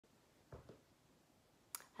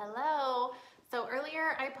Hello. So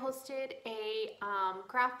earlier I posted a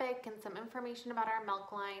graphic and some information about our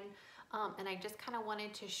milk line, and I just kind of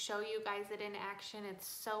wanted to show you guys it in action. It's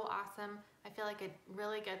so awesome. I feel like it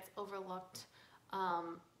really gets overlooked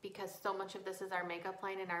because so much of this is our makeup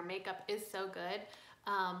line, and our makeup is so good.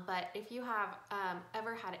 But if you have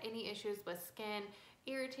ever had any issues with skin,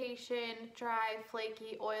 irritation, dry,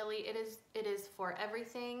 flaky, oily, it is for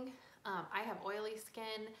everything. I have oily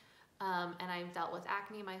skin. And I've dealt with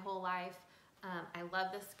acne my whole life. I love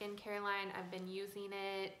this skincare line. I've been using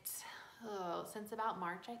it since about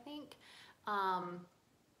March, I think. And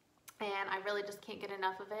I really just can't get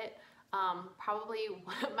enough of it. Probably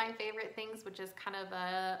one of my favorite things, which is kind of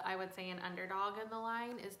I would say an underdog in the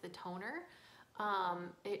line, is the toner.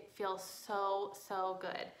 It feels so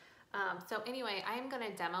good. So anyway, I'm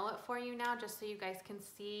gonna demo it for you now just so you guys can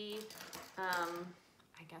see,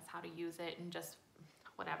 I guess, how to use it and just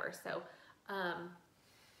whatever. So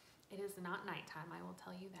it is not nighttime, I will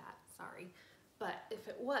tell you that, sorry. But if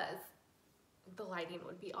it was, the lighting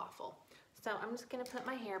would be awful. So I'm just gonna put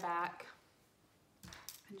my hair back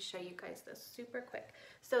and show you guys this super quick.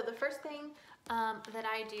 So the first thing that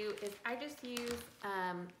I do is I just use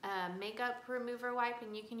a makeup remover wipe,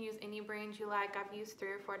 and you can use any brand you like. I've used 3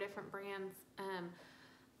 or 4 different brands.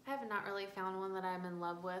 I have not really found one that I'm in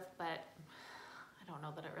love with, but I don't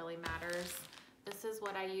know that it really matters. This is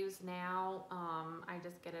what I use now. I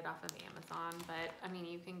just get it off of Amazon, but I mean,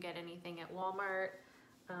 you can get anything at Walmart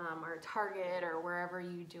or Target or wherever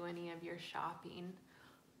you do any of your shopping.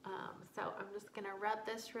 So I'm just gonna rub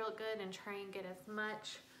this real good and try and get as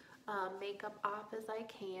much makeup off as I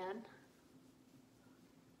can.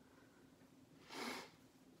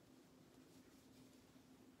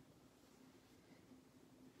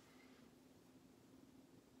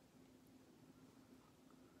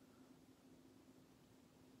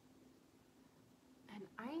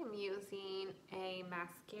 I am using a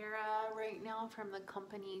mascara right now from the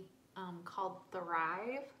company called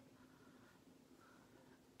Thrive,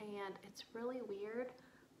 and it's really weird,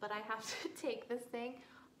 but I have to take this thing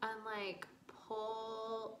and like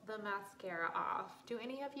pull the mascara off. Do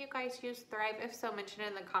any of you guys use Thrive? If so, mention it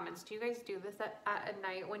in the comments. Do you guys do this at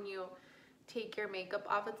night when you take your makeup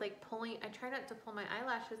off? It's like pulling, I try not to pull my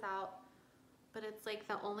eyelashes out, but it's like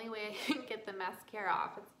the only way I can get the mascara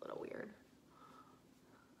off. It's a little weird.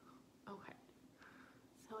 Okay,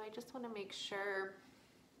 so I just want to make sure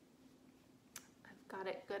I've got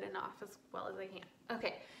it good enough as well as I can.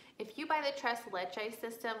 Okay, if you buy the Tres Leche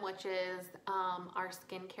system, which is our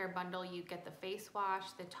skincare bundle, you get the face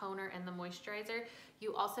wash, the toner, and the moisturizer.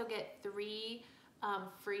 You also get 3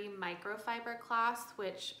 free microfiber cloths,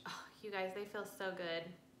 which, oh, you guys, they feel so good.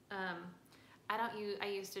 I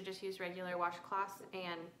used to just use regular washcloths,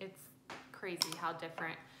 and it's crazy how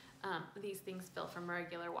different these things feel from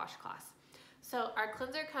regular washcloths. So our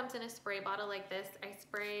cleanser comes in a spray bottle like this. I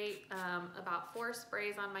spray about 4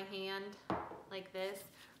 sprays on my hand like this,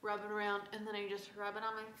 rub it around, and then I just rub it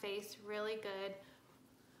on my face really good.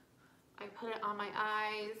 I put it on my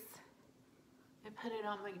eyes, I put it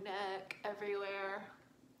on my neck, everywhere.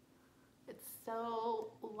 It's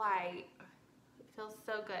so light, it feels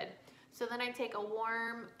so good. So then I take a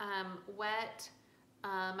warm, wet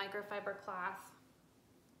microfiber cloth,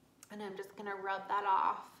 and I'm just gonna rub that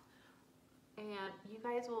off. And you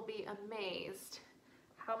guys will be amazed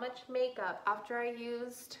how much makeup, after I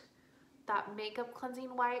used that makeup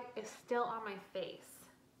cleansing wipe, is still on my face.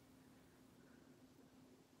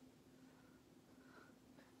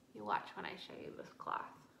 You watch when I show you this cloth.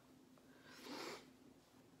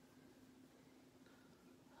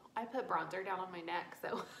 I put bronzer down on my neck,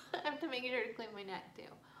 so I have to make sure to clean my neck too.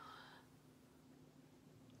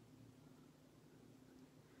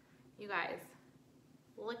 You guys,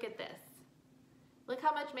 look at this. Look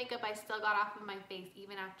how much makeup I still got off of my face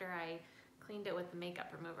even after I cleaned it with the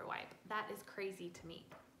makeup remover wipe. That is crazy to me.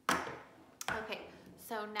 Okay,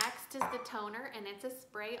 so next is the toner, and it's a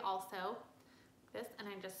spray also. This, and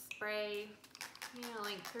I just spray, you know,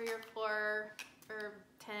 like 3 or 4 or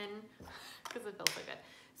 10, because it feels so good.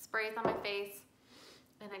 Sprays on my face,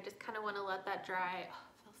 and I just kind of want to let that dry.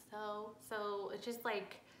 Oh, it feels so, it's just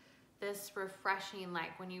like this refreshing,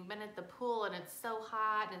 like when you've been at the pool and it's so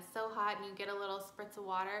hot and it's so hot and you get a little spritz of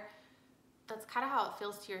water. That's kind of how it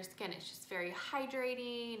feels to your skin. It's just very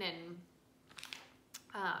hydrating and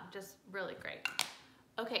just really great.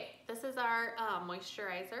 Okay, this is our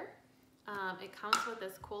moisturizer. It comes with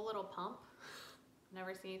this cool little pump.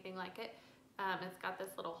 Never seen anything like it. It's got this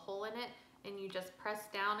little hole in it, and you just press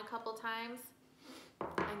down a couple times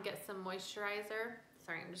and get some moisturizer.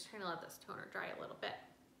 Sorry, I'm just trying to let this toner dry a little bit.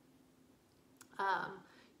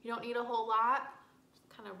 You don't need a whole lot. Just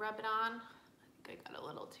kind of rub it on. I think I got a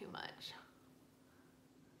little too much.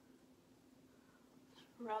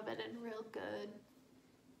 Rub it in real good.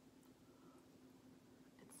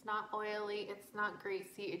 It's not oily, it's not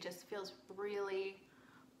greasy, it just feels really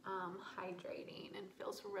hydrating and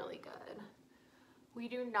feels really good. We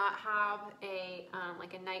do not have a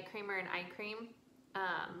like a night cream or an eye cream,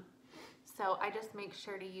 so I just make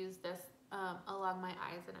sure to use this along my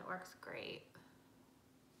eyes and it works great.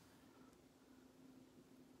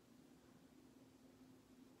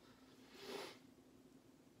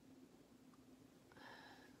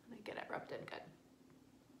 Let me get it rubbed in good.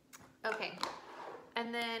 Okay.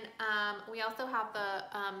 And then we also have the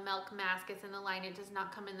milk mask. It's in the line. It does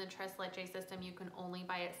not come in the Tres Leche system. You can only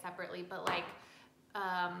buy it separately. But like,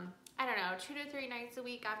 I don't know, 2 to 3 nights a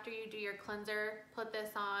week after you do your cleanser, put this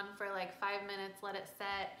on for like 5 minutes, let it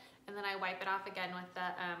set, and then I wipe it off again with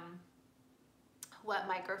the wet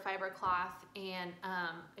microfiber cloth. And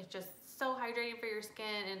it's just so hydrating for your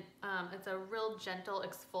skin, and it's a real gentle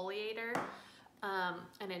exfoliator,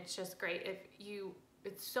 and it's just great.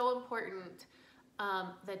 It's so important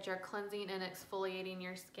that you're cleansing and exfoliating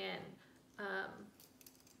your skin.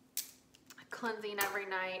 Cleansing every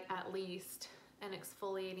night at least, and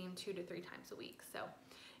exfoliating 2 to 3 times a week. So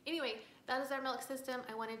anyway, that is our milk system.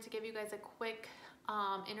 I wanted to give you guys a quick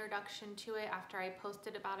introduction to it after I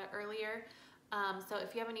posted about it earlier. So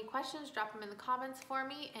if you have any questions, drop them in the comments for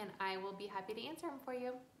me and I will be happy to answer them for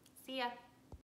you. See ya.